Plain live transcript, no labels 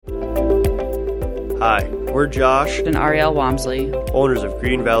Hi, we're Josh and Ariel Wamsley, owners of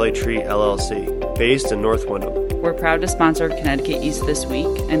Green Valley Tree LLC, based in North Windham. We're proud to sponsor Connecticut East This Week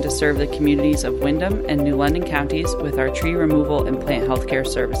and to serve the communities of Windham and New London counties with our tree removal and plant healthcare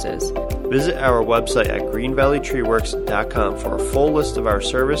services. Visit our website at greenvalleytreeworks.com for a full list of our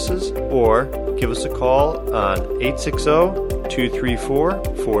services, or give us a call on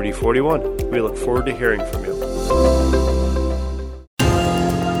 860-234-4041. We look forward to hearing from you.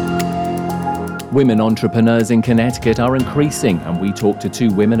 Women entrepreneurs in Connecticut are increasing, and we talk to two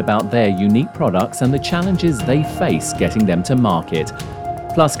women about their unique products and the challenges they face getting them to market.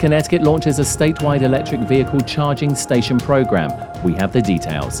 Plus, Connecticut launches a statewide electric vehicle charging station program. We have the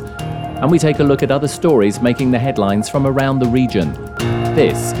details. And we take a look at other stories making the headlines from around the region.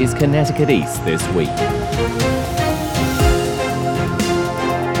 This is Connecticut East This Week.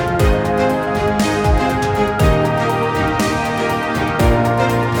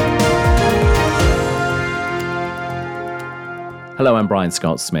 Hello, I'm Brian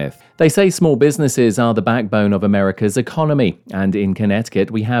Scott Smith. They say small businesses are the backbone of America's economy, and in Connecticut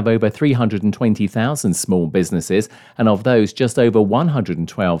we have over 320,000 small businesses, and of those just over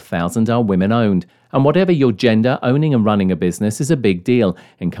 112,000 are women-owned. And whatever your gender, owning and running a business is a big deal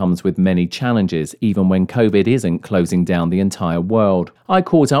and comes with many challenges, even when COVID isn't closing down the entire world. I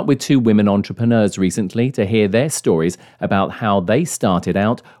caught up with two women entrepreneurs recently to hear their stories about how they started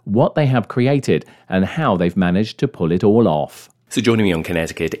out, what they have created, and how they've managed to pull it all off. So joining me on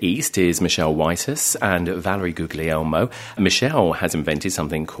Connecticut East is Michelle Whitus and Valerie Guglielmo. Michelle has invented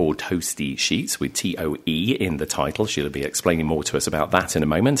something called Toasty Sheets with T-O-E in the title. She'll be explaining more to us about that in a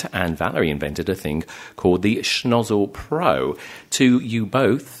moment. And Valerie invented a thing called the Schnozzle Pro. To you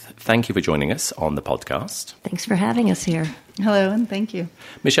both, thank you for joining us on the podcast. Thanks for having us here. Hello, and thank you.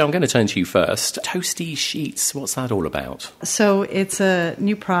 Michelle, I'm going to turn to you first. Toasty Sheets, what's that all about? So it's a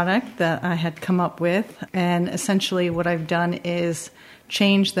new product that I had come up with, and essentially what I've done is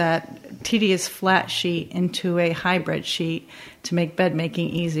change that tedious flat sheet into a hybrid sheet to make bed making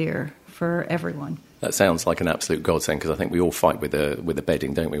easier for everyone. That sounds like an absolute godsend, because I think we all fight with the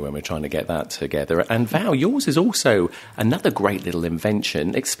bedding, don't we, when we're trying to get that together. And Val, yours is also another great little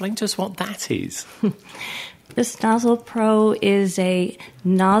invention. Explain to us what that is. The Schnozzle Pro is a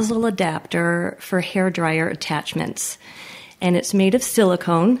nozzle adapter for hairdryer attachments, and it's made of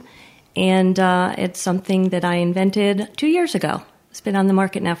silicone, and it's something that I invented 2 years ago. It's been on the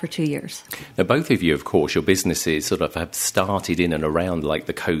market now for 2 years. Now, both of you, of course, your businesses sort of have started in and around like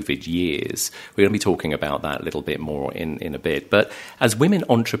the COVID years. We're going to be talking about that a little bit more in a bit. But as women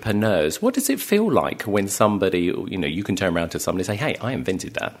entrepreneurs, what does it feel like when somebody, you can turn around to somebody and say, hey, I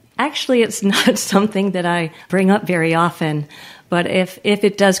invented that? Actually, it's not something that I bring up very often. But if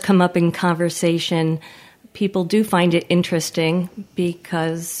it does come up in conversation, people do find it interesting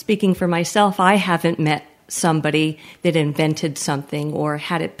because, speaking for myself, I haven't met somebody that invented something or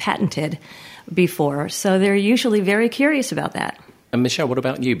had it patented before. So they're usually very curious about that. And Michelle, what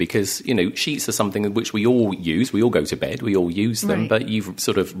about you? Because, sheets are something which we all use. We all go to bed. We all use them. Right. But you've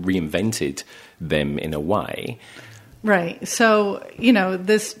sort of reinvented them in a way. Right. So,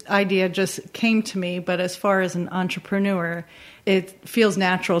 this idea just came to me. But as far as an entrepreneur, it feels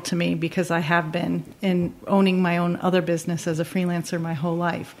natural to me because I have been in owning my own other business as a freelancer my whole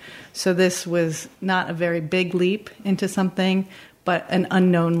life. So this was not a very big leap into something, but an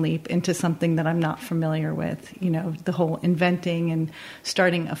unknown leap into something that I'm not familiar with. The whole inventing and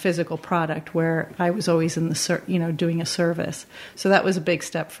starting a physical product where I was always in the, doing a service. So that was a big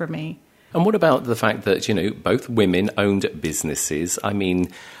step for me. And what about the fact that, both women-owned businesses? I mean,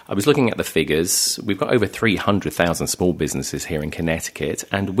 I was looking at the figures. We've got over 300,000 small businesses here in Connecticut,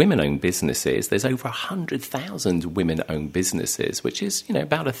 and women-owned businesses, there's over 100,000 women-owned businesses, which is,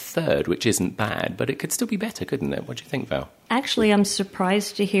 about a third, which isn't bad, but it could still be better, couldn't it? What do you think, Val? Actually, I'm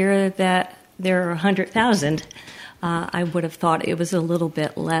surprised to hear that there are 100,000. I would have thought it was a little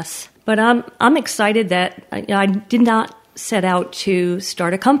bit less. But I'm excited that I did not set out to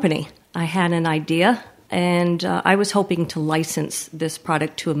start a company. I had an idea, and I was hoping to license this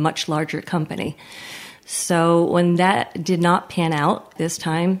product to a much larger company. So when that did not pan out this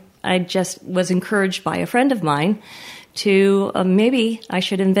time, I just was encouraged by a friend of mine to maybe I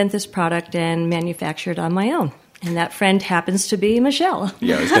should invent this product and manufacture it on my own. And that friend happens to be Michelle.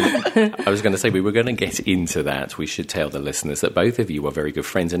 Yeah, I was going to say we were going to get into that. We should tell the listeners that both of you are very good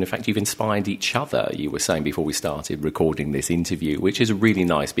friends. And in fact, you've inspired each other, you were saying before we started recording this interview, which is really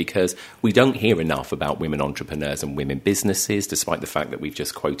nice because we don't hear enough about women entrepreneurs and women businesses, despite the fact that we've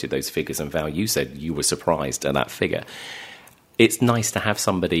just quoted those figures. And Val, you said you were surprised at that figure. It's nice to have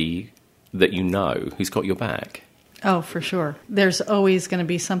somebody that you know who's got your back. Oh, for sure. There's always going to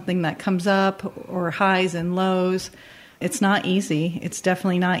be something that comes up, or highs and lows. It's not easy. It's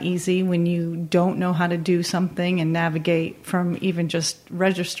definitely not easy when you don't know how to do something and navigate from even just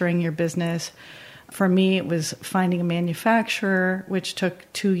registering your business. For me, it was finding a manufacturer, which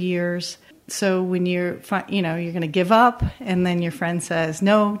took 2 years. So when you're going to give up, and then your friend says,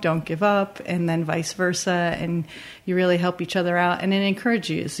 no, don't give up, and then vice versa, and you really help each other out, and it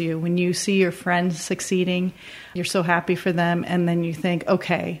encourages you. When you see your friends succeeding, you're so happy for them, and then you think,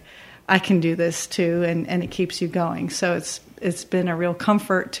 okay, I can do this too, and it keeps you going. So it's been a real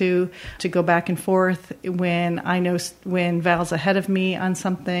comfort to go back and forth. When I know when Val's ahead of me on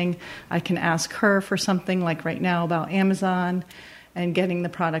something, I can ask her for something, like right now about Amazon and getting the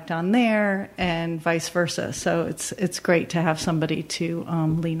product on there, and vice versa. So it's great to have somebody to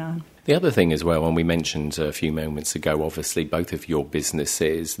lean on. The other thing as well, and we mentioned a few moments ago, obviously both of your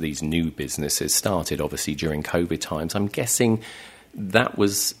businesses, these new businesses, started obviously during COVID times. I'm guessing that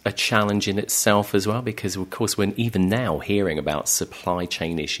was a challenge in itself as well, because of course we're even now hearing about supply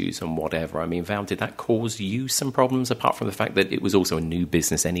chain issues and whatever. I mean, Val, did that cause you some problems, apart from the fact that it was also a new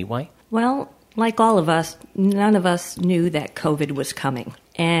business anyway? Well, like all of us, none of us knew that COVID was coming.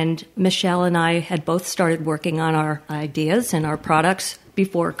 And Michelle and I had both started working on our ideas and our products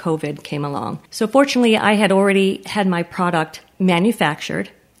before COVID came along. So fortunately, I had already had my product manufactured,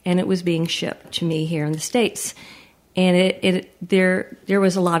 and it was being shipped to me here in the States. And there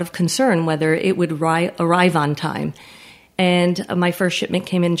was a lot of concern whether it would arrive on time. And my first shipment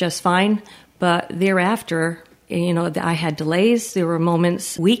came in just fine, but thereafter, I had delays. There were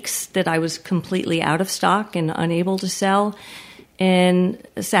moments, weeks, that I was completely out of stock and unable to sell. And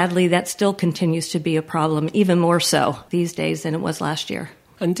sadly, that still continues to be a problem, even more so these days than it was last year.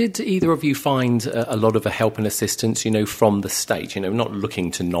 And did either of you find a lot of help and assistance, from the state? Not looking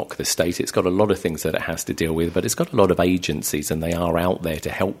to knock the state. It's got a lot of things that it has to deal with, but it's got a lot of agencies, and they are out there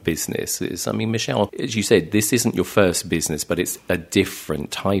to help businesses. I mean, Michelle, as you said, this isn't your first business, but it's a different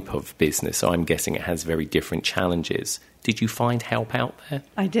type of business. So I'm guessing it has very different challenges. Did you find help out there?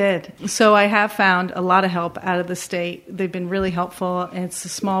 I did. So I have found a lot of help out of the state. They've been really helpful. It's a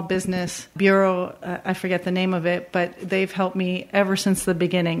small business bureau. I forget the name of it, but they've helped me ever since the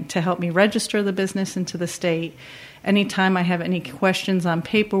beginning to help me register the business into the state. Anytime I have any questions on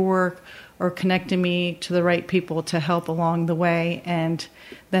paperwork, or connecting me to the right people to help along the way. And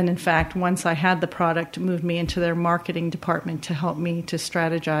then, in fact, once I had the product, moved me into their marketing department to help me to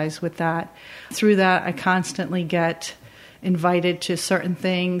strategize with that. Through that, I constantly get invited to certain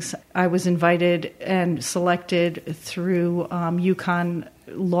things. I was invited and selected through UConn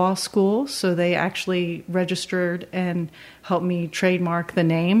Law School, so they actually registered and helped me trademark the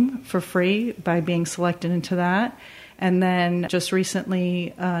name for free by being selected into that. And then just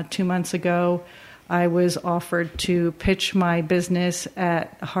recently, 2 months ago, I was offered to pitch my business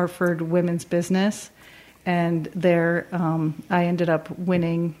at Hartford Women's Business, and there I ended up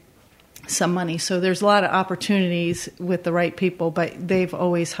winning some money. So there's a lot of opportunities with the right people, but they've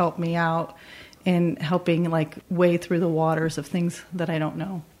always helped me out in helping wade through the waters of things that I don't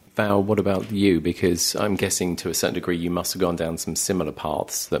know. Val, what about you? Because I'm guessing to a certain degree you must have gone down some similar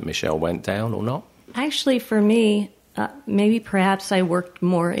paths that Michelle went down, or not? Actually, for me, maybe perhaps I worked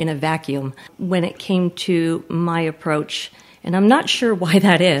more in a vacuum when it came to my approach. And I'm not sure why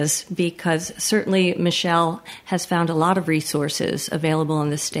that is, because certainly Michelle has found a lot of resources available in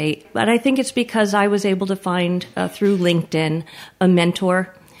the state. But I think it's because I was able to find, through LinkedIn, a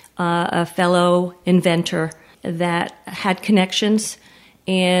mentor, a fellow inventor that had connections.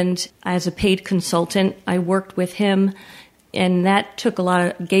 And as a paid consultant, I worked with him. And that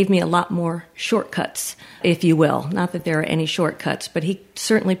gave me a lot more shortcuts, if you will. Not that there are any shortcuts, but he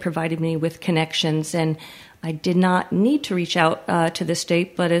certainly provided me with connections, and I did not need to reach out to the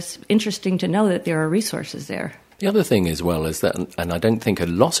state, but it's interesting to know that there are resources there. The other thing as well is that, and I don't think a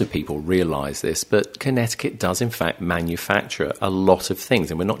lot of people realise this, but Connecticut does in fact manufacture a lot of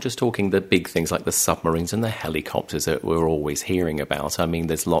things. And we're not just talking the big things like the submarines and the helicopters that we're always hearing about. I mean,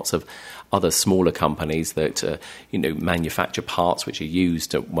 there's lots of other smaller companies that, manufacture parts which are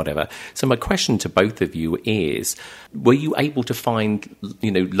used or whatever. So my question to both of you is, were you able to find,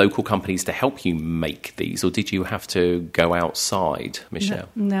 local companies to help you make these, or did you have to go outside, Michelle?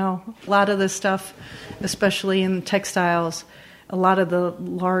 No. A lot of the stuff, especially in textiles, a lot of the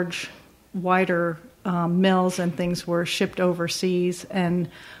large, wider mills and things were shipped overseas, and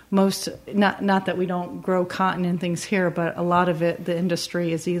most, not that we don't grow cotton and things here, but a lot of it, the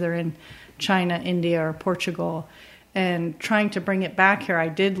industry is either in China, India, or Portugal. And trying to bring it back here, I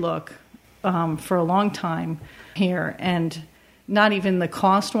did look for a long time here, and not even the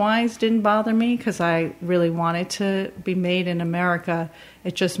cost-wise didn't bother me because I really wanted to be made in America.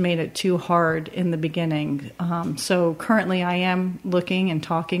 It just made it too hard in the beginning. So currently I am looking and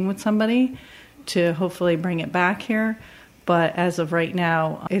talking with somebody to hopefully bring it back here. But as of right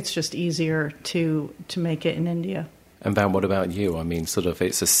now, it's just easier to make it in India. And Val, what about you? I mean, sort of,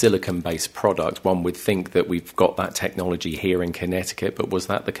 it's a silicon-based product. One would think that we've got that technology here in Connecticut, but was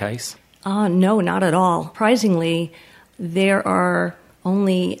that the case? No, not at all. Surprisingly, there are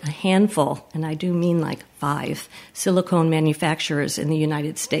only a handful, and I do mean like 5, silicone manufacturers in the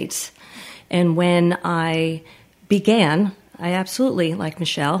United States. And when I began, I absolutely, like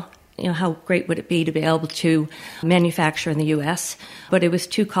Michelle, how great would it be to be able to manufacture in the U.S., but it was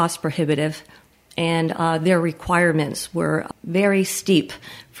too cost prohibitive. And their requirements were very steep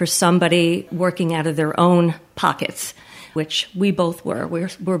for somebody working out of their own pockets, which we both were.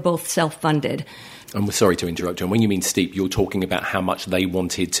 We're both self-funded. I'm sorry to interrupt you. And when you mean steep, you're talking about how much they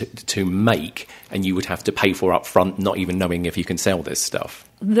wanted to make, and you would have to pay for up front, not even knowing if you can sell this stuff.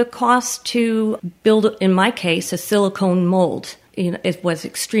 The cost to build, in my case, a silicone mold, it was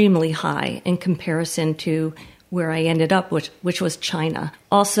extremely high in comparison to where I ended up, which was China.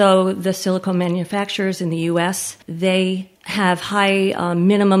 Also, the silicone manufacturers in the U.S., they have high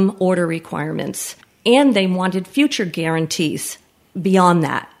minimum order requirements, and they wanted future guarantees beyond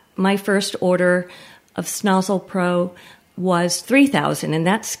that. My first order of Snozzle Pro was $3,000, and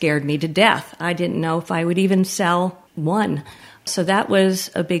that scared me to death. I didn't know if I would even sell one. So that was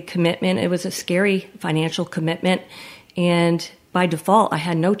a big commitment. It was a scary financial commitment, and by default, I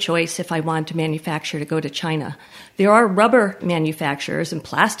had no choice if I wanted to manufacture to go to China. There are rubber manufacturers and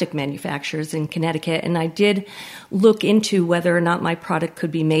plastic manufacturers in Connecticut, and I did look into whether or not my product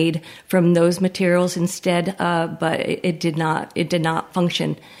could be made from those materials instead, but it did not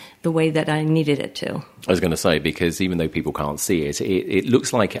function the way that I needed it to. I was going to say, because even though people can't see it, it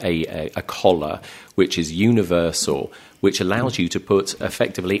looks like a collar which is universal, which allows you to put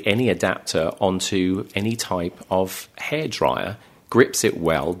effectively any adapter onto any type of hairdryer, grips it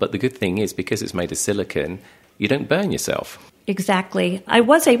well, but the good thing is, because it's made of silicone, you don't burn yourself. Exactly. I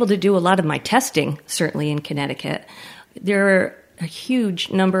was able to do a lot of my testing, certainly in Connecticut. There are a huge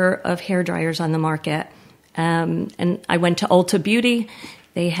number of hairdryers on the market, and I went to Ulta Beauty.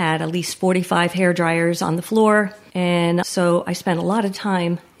 They had at least 45 hairdryers on the floor, and so I spent a lot of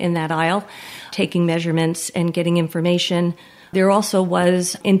time in that aisle taking measurements and getting information. There also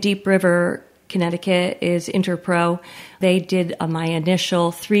was, in Deep River, Connecticut, is Interpro. They did my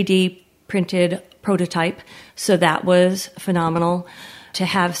initial 3D printed prototype, so that was phenomenal to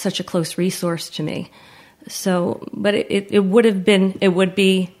have such a close resource to me. So, but it would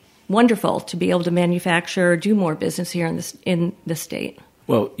be wonderful to be able to manufacture or do more business here in the state.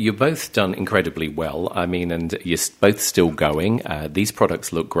 Well, you've both done incredibly well. I mean, and you're both still going. These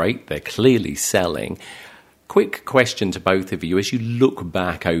products look great. They're clearly selling. Quick question to both of you. As you look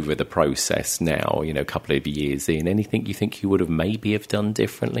back over the process now, a couple of years in, anything you think you would have maybe have done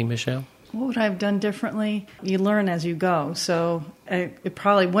differently, Michelle? What would I have done differently? You learn as you go. So it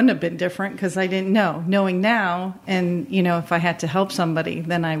probably wouldn't have been different because I didn't know. Knowing now, and, if I had to help somebody,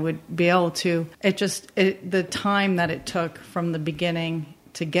 then I would be able to. The time that it took from the beginning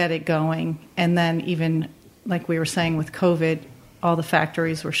to get it going, and then even, like we were saying with COVID, all the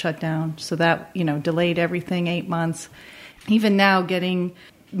factories were shut down. So that, delayed everything 8 months. Even now, getting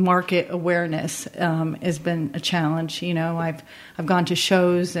market awareness has been a challenge. I've gone to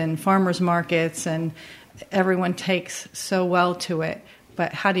shows and farmers markets, and everyone takes so well to it.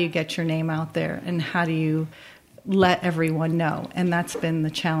 But how do you get your name out there, and how do you let everyone know? And that's been the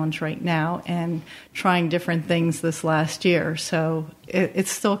challenge right now, and trying different things this last year. So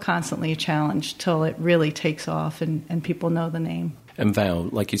it's still constantly a challenge till it really takes off and people know the name. And Val,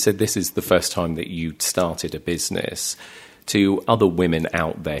 like you said, this is the first time that you started a business. To other women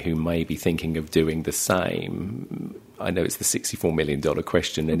out there who may be thinking of doing the same, I know it's the $64 million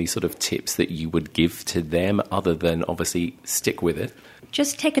question. Any sort of tips that you would give to them other than obviously stick with it?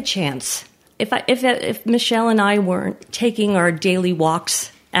 Just take a chance. If Michelle and I weren't taking our daily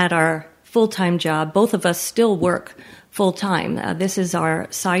walks at our full-time job, both of us still work full-time. This is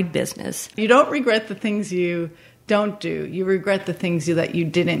our side business. You don't regret the things you don't do. You regret the things that you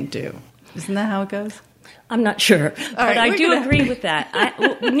didn't do. Isn't that how it goes? I'm not sure, but I do agree with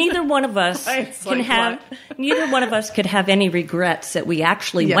that. Neither one of us could have any regrets that we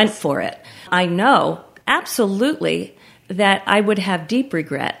actually went for it. I know absolutely that I would have deep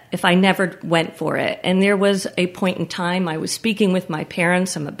regret if I never went for it. And there was a point in time I was speaking with my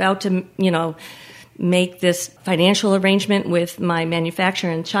parents. I'm about to, make this financial arrangement with my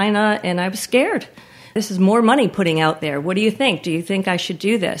manufacturer in China, and I was scared this is more money putting out there. What do you think? Do you think I should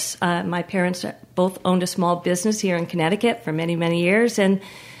do this? My parents both owned a small business here in Connecticut for many, many years, and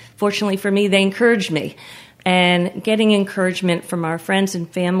fortunately for me, they encouraged me. And getting encouragement from our friends and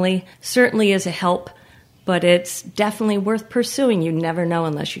family certainly is a help, but it's definitely worth pursuing. You never know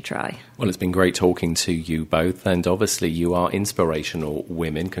unless you try. Well, it's been great talking to you both, and obviously you are inspirational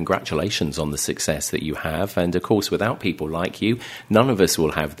women. Congratulations on the success that you have, and of course without people like you, none of us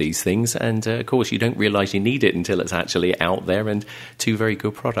will have these things, and of course you don't realise you need it until it's actually out there, and two very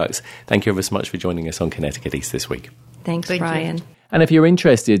good products. Thank you ever so much for joining us on Connecticut East this week. Thank Brian. You. And if you're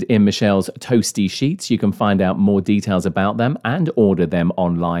interested in Michelle's toasty sheets, you can find out more details about them and order them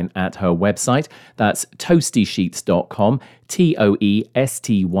online at her website. That's toastysheets.com,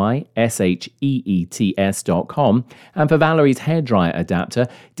 TOESTYSHEETS.com. And for Valerie's hairdryer adapter,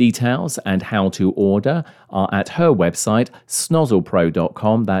 details and how to order are at her website,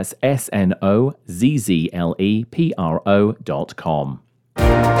 snozzlepro.com. That's SNOZZLEPRO.com.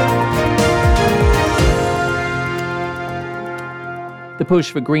 The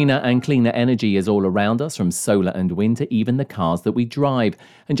push for greener and cleaner energy is all around us, from solar and wind to even the cars that we drive.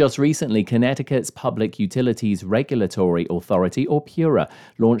 And just recently, Connecticut's Public Utilities Regulatory Authority, or PURA,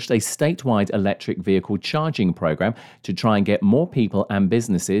 launched a statewide electric vehicle charging program to try and get more people and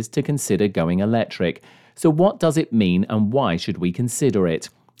businesses to consider going electric. So what does it mean, and why should we consider it?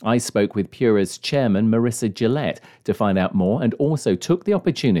 I spoke with PURA's chairman, Marissa Gillette, to find out more, and also took the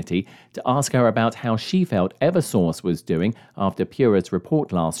opportunity to ask her about how she felt Eversource was doing after PURA's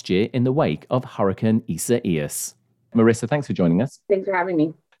report last year in the wake of Hurricane Isaias. Marissa, thanks for joining us. Thanks for having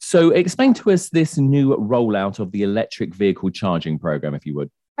me. So explain to us this new rollout of the electric vehicle charging program, if you would.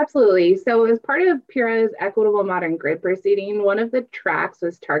 Absolutely. So as part of PURA's Equitable Modern Grid proceeding, one of the tracks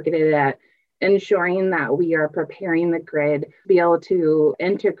was targeted at ensuring that we are preparing the grid to be able to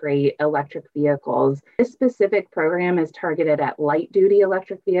integrate electric vehicles. This specific program is targeted at light-duty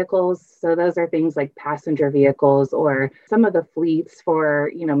electric vehicles. So those are things like passenger vehicles or some of the fleets for,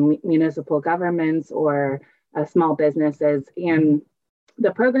 municipal governments or small businesses. And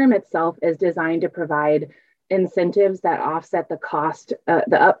the program itself is designed to provide incentives that offset the cost, the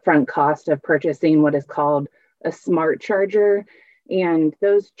upfront cost of purchasing what is called a smart charger. And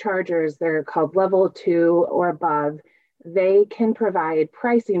those chargers, they're called level 2 or above. They can provide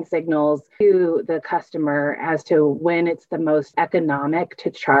pricing signals to the customer as to when it's the most economic to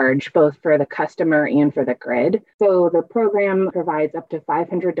charge, both for the customer and for the grid. So the program provides up to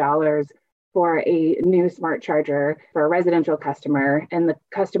 $500 for a new smart charger for a residential customer. And the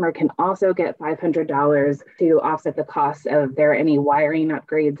customer can also get $500 to offset the cost of any wiring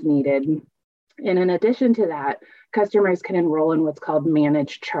upgrades needed. And in addition to that, customers can enroll in what's called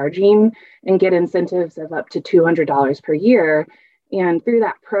managed charging and get incentives of up to $200 per year. And through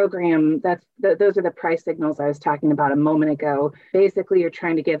that program, those are the price signals I was talking about a moment ago. Basically, you're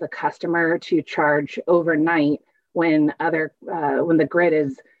trying to give a customer to charge overnight when the grid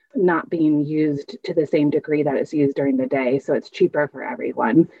is not being used to the same degree that it's used during the day. So it's cheaper for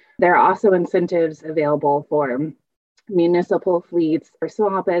everyone. There are also incentives available for municipal fleets, for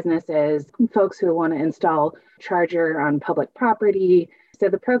small businesses, folks who want to install charger on public property. So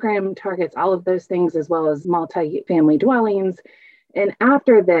the program targets all of those things as well as multi-family dwellings. And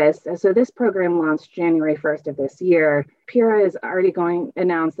after this, so this program launched January 1st of this year, PURA is already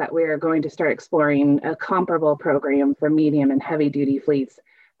announced that we are going to start exploring a comparable program for medium and heavy duty fleets,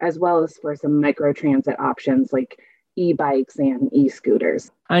 as well as for some microtransit options like e-bikes and e-scooters.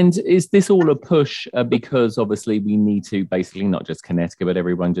 And is this all a push because obviously we need to basically, not just Connecticut, but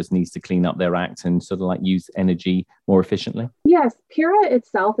everyone just needs to clean up their act and sort of like use energy more efficiently? Yes, PURA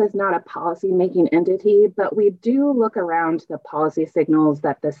itself is not a policy-making entity, but we do look around the policy signals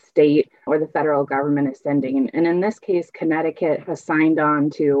that the state or the federal government is sending. And in this case, Connecticut has signed on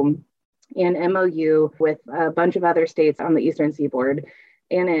to an MOU with a bunch of other states on the Eastern Seaboard,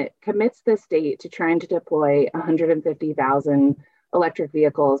 and it commits the state to trying to deploy 150,000 electric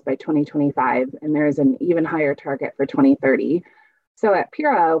vehicles by 2025, and there's an even higher target for 2030. So at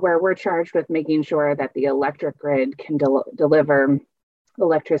PURA, where we're charged with making sure that the electric grid can deliver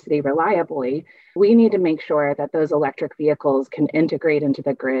electricity reliably, we need to make sure that those electric vehicles can integrate into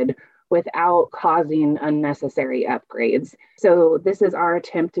the grid without causing unnecessary upgrades. So this is our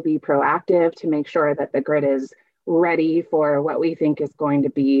attempt to be proactive, to make sure that the grid is ready for what we think is going to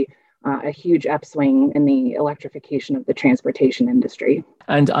be a huge upswing in the electrification of the transportation industry.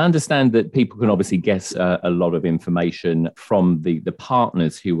 And I understand that people can obviously get a lot of information from the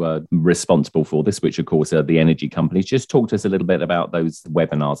partners who are responsible for this, which of course are the energy companies. Just talk to us a little bit about those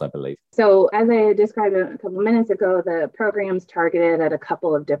webinars, I believe. So as I described a couple of minutes ago, the program's targeted at a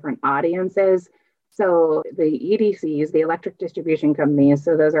couple of different audiences. So the EDCs, the electric distribution companies,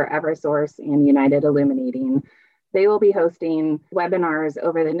 so those are Eversource and United Illuminating, they will be hosting webinars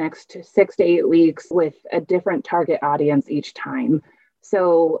over the next 6 to 8 weeks with a different target audience each time.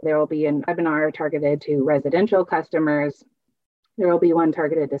 So there will be a webinar targeted to residential customers. There will be one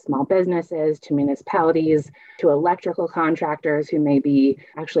targeted to small businesses, to municipalities, to electrical contractors who may be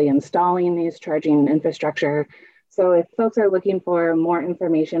actually installing these charging infrastructure. So if folks are looking for more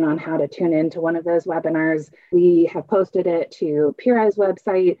information on how to tune into one of those webinars, we have posted it to PURA's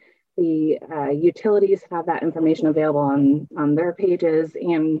website. The utilities have that information available on their pages.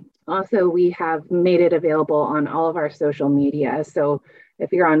 And also we have made it available on all of our social media. So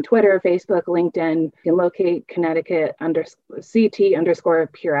if you're on Twitter, Facebook, LinkedIn, you can locate Connecticut CT_PURA,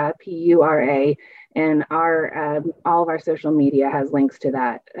 PURA, and all of our social media has links to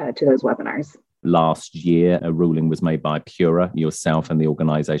that, to those webinars. Last year, a ruling was made by PURA, yourself and the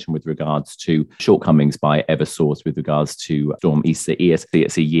organisation, with regards to shortcomings by Eversource with regards to Storm Isa.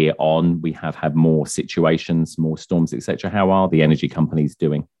 It's a year on. We have had more situations, more storms, etc. How are the energy companies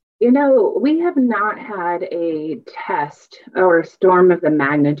doing? We have not had a test or storm of the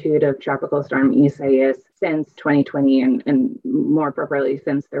magnitude of Tropical Storm Isaias since 2020 and more appropriately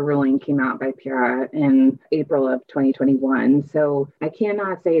since the ruling came out by PURA in April of 2021. So I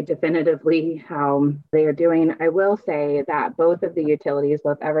cannot say definitively how they are doing. I will say that both of the utilities,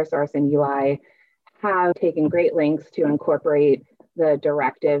 both Eversource and UI, have taken great lengths to incorporate the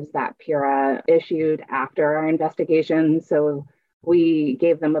directives that PURA issued after our investigation. So we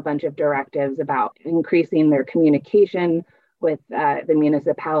gave them a bunch of directives about increasing their communication with the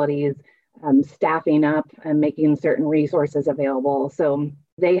municipalities, staffing up and making certain resources available. So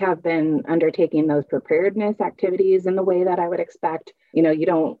they have been undertaking those preparedness activities in the way that I would expect. You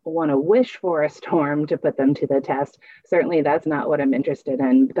don't want to wish for a storm to put them to the test. Certainly that's not what I'm interested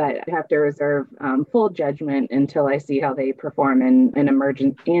in, but I have to reserve full judgment until I see how they perform in an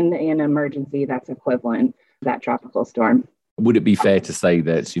emergency that's equivalent to that tropical storm. Would it be fair to say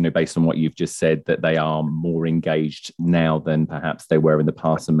that, based on what you've just said, that they are more engaged now than perhaps they were in the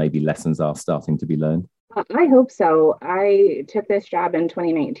past, and maybe lessons are starting to be learned? I hope so. I took this job in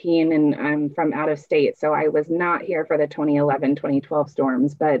 2019 and I'm from out of state, so I was not here for the 2011, 2012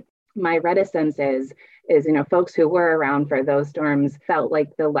 storms, but my reticence is, folks who were around for those storms felt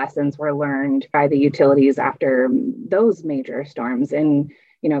like the lessons were learned by the utilities after those major storms. And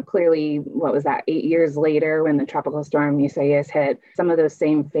clearly, what was that, 8 years later when the Tropical Storm Isaias hit, some of those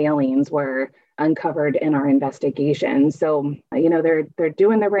same failings were uncovered in our investigation. So, they're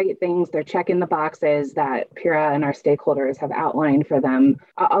doing the right things. They're checking the boxes that PURA and our stakeholders have outlined for them.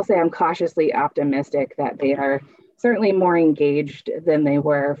 I'll say I'm cautiously optimistic that they are certainly more engaged than they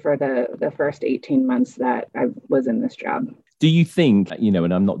were for the first 18 months that I was in this job. Do you think,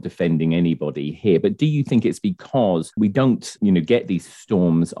 and I'm not defending anybody here, but do you think it's because we don't, get these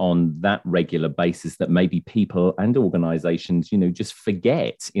storms on that regular basis that maybe people and organizations, just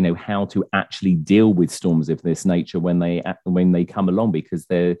forget, how to actually deal with storms of this nature when they come along because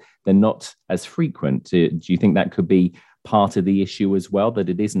they're not as frequent? Do you think that could be part of the issue as well, that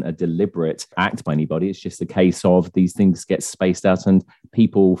it isn't a deliberate act by anybody? It's just a case of these things get spaced out and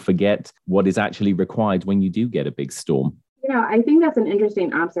people forget what is actually required when you do get a big storm. I think that's an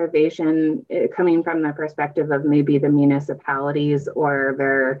interesting observation coming from the perspective of maybe the municipalities or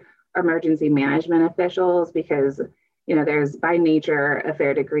their emergency management officials, because, there's by nature a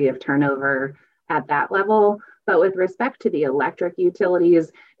fair degree of turnover at that level. But with respect to the electric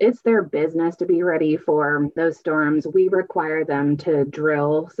utilities, it's their business to be ready for those storms. We require them to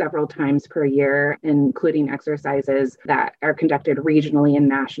drill several times per year, including exercises that are conducted regionally and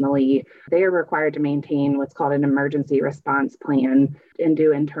nationally. They are required to maintain what's called an emergency response plan and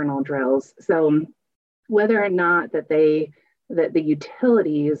do internal drills. So whether or not that the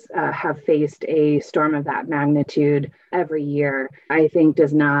utilities have faced a storm of that magnitude every year, I think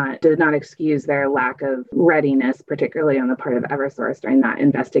does not excuse their lack of readiness, particularly on the part of Eversource during that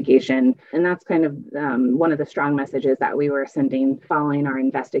investigation. And that's kind of one of the strong messages that we were sending following our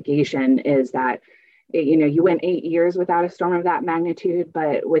investigation, is that you went 8 years without a storm of that magnitude,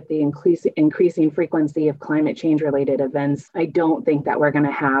 but with the increasing frequency of climate change related events, I don't think that we're going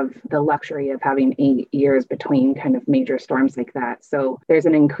to have the luxury of having 8 years between kind of major storms like that. So there's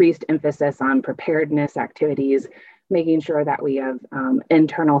an increased emphasis on preparedness activities, making sure that we have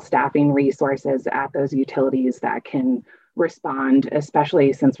internal staffing resources at those utilities that can respond,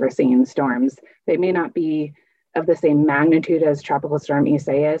 especially since we're seeing storms. They may not be of the same magnitude as Tropical Storm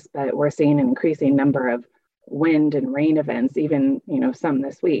Isaias, but we're seeing an increasing number of wind and rain events, even, some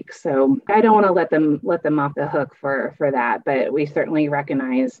this week. So I don't want to let them off the hook for that, but we certainly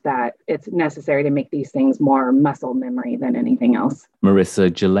recognize that it's necessary to make these things more muscle memory than anything else.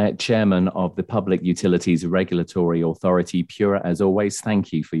 Marissa Gillette, Chairman of the Public Utilities Regulatory Authority, PURA, as always,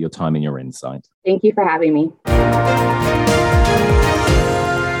 thank you for your time and your insight. Thank you for having me.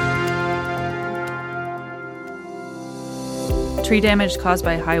 Tree damage caused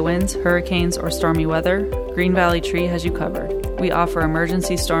by high winds, hurricanes, or stormy weather, Green Valley Tree has you covered. We offer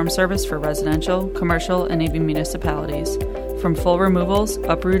emergency storm service for residential, commercial, and even municipalities. From full removals,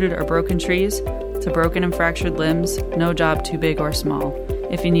 uprooted or broken trees, to broken and fractured limbs, no job too big or small.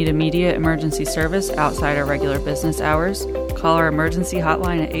 If you need immediate emergency service outside our regular business hours, call our emergency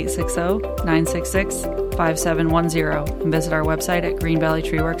hotline at 860-966-5710 and visit our website at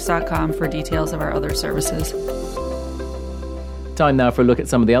greenvalleytreeworks.com for details of our other services. Time now for a look at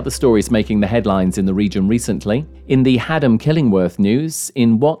some of the other stories making the headlines in the region recently. In the Haddam-Killingworth news,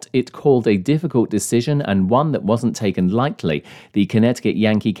 in what it called a difficult decision and one that wasn't taken lightly, the Connecticut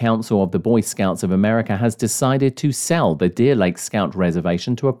Yankee Council of the Boy Scouts of America has decided to sell the Deer Lake Scout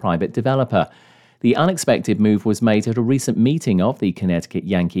Reservation to a private developer. The unexpected move was made at a recent meeting of the Connecticut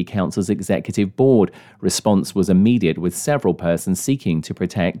Yankee Council's executive board. Response was immediate, with several persons seeking to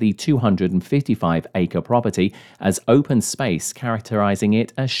protect the 255-acre property as open space, characterizing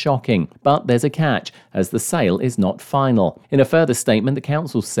it as shocking. But there's a catch, as the sale is not final. In a further statement, the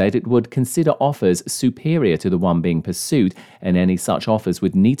council said it would consider offers superior to the one being pursued, and any such offers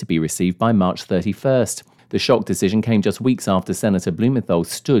would need to be received by March 31st. The shock decision came just weeks after Senator Blumenthal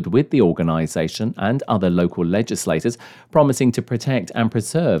stood with the organization and other local legislators, promising to protect and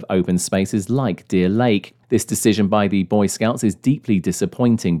preserve open spaces like Deer Lake. This decision by the Boy Scouts is deeply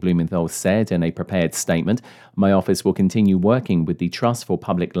disappointing, Blumenthal said in a prepared statement. My office will continue working with the Trust for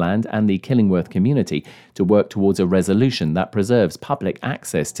Public Land and the Killingworth community to work towards a resolution that preserves public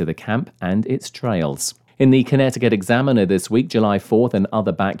access to the camp and its trails. In the Connecticut Examiner this week, July 4th and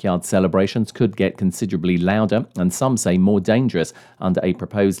other backyard celebrations could get considerably louder and some say more dangerous under a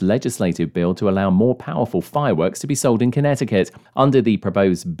proposed legislative bill to allow more powerful fireworks to be sold in Connecticut. Under the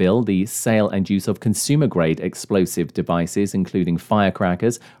proposed bill, the sale and use of consumer-grade explosive devices, including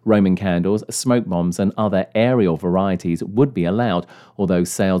firecrackers, Roman candles, smoke bombs and other aerial varieties would be allowed, although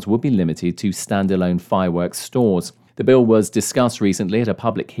sales would be limited to standalone fireworks stores. The bill was discussed recently at a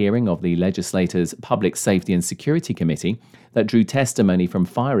public hearing of the legislator's Public Safety and Security Committee that drew testimony from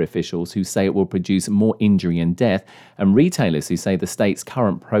fire officials who say it will produce more injury and death, and retailers who say the state's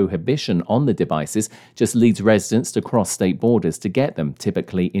current prohibition on the devices just leads residents to cross state borders to get them,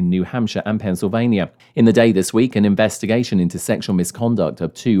 typically in New Hampshire and Pennsylvania. In the day this week, an investigation into sexual misconduct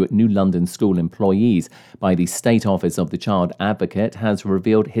of 2 New London school employees by the State Office of the Child Advocate has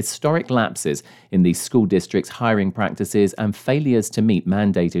revealed historic lapses in the school district's hiring practices and failures to meet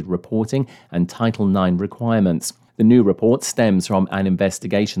mandated reporting and Title IX requirements. The new report stems from an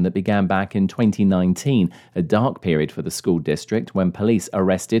investigation that began back in 2019, a dark period for the school district when police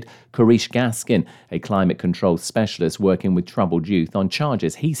arrested Koresh Gaskin, a climate control specialist working with troubled youth, on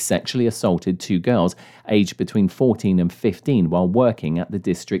charges he sexually assaulted 2 girls aged between 14 and 15 while working at the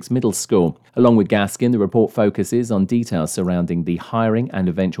district's middle school. Along with Gaskin, the report focuses on details surrounding the hiring and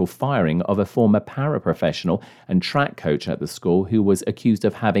eventual firing of a former paraprofessional and track coach at the school who was accused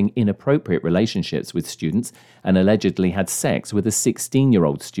of having inappropriate relationships with students and allegedly had sex with a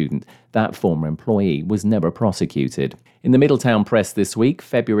 16-year-old student. That former employee was never prosecuted. In the Middletown Press this week,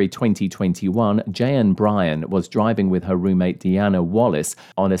 February 2021, Jan Bryan was driving with her roommate Deanna Wallace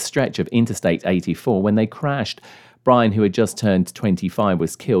on a stretch of Interstate 84 when they crashed. Bryan, who had just turned 25,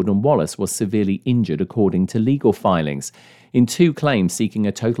 was killed and Wallace was severely injured, according to legal filings. In 2 claims seeking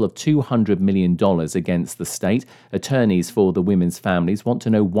a total of $200 million against the state, attorneys for the women's families want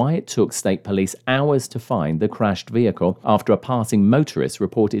to know why it took state police hours to find the crashed vehicle after a passing motorist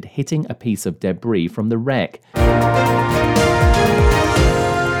reported hitting a piece of debris from the wreck.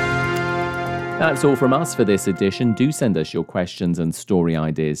 That's all from us for this edition. Do send us your questions and story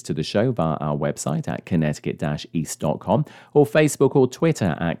ideas to the show via our website at connecticut-east.com or Facebook or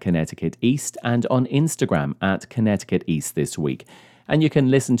Twitter at Connecticut East and on Instagram at Connecticut East This Week. And you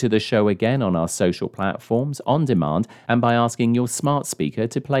can listen to the show again on our social platforms on demand and by asking your smart speaker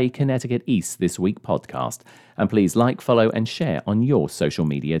to play Connecticut East This Week podcast. And please like, follow and share on your social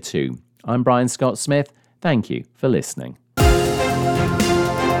media too. I'm Brian Scott Smith. Thank you for listening.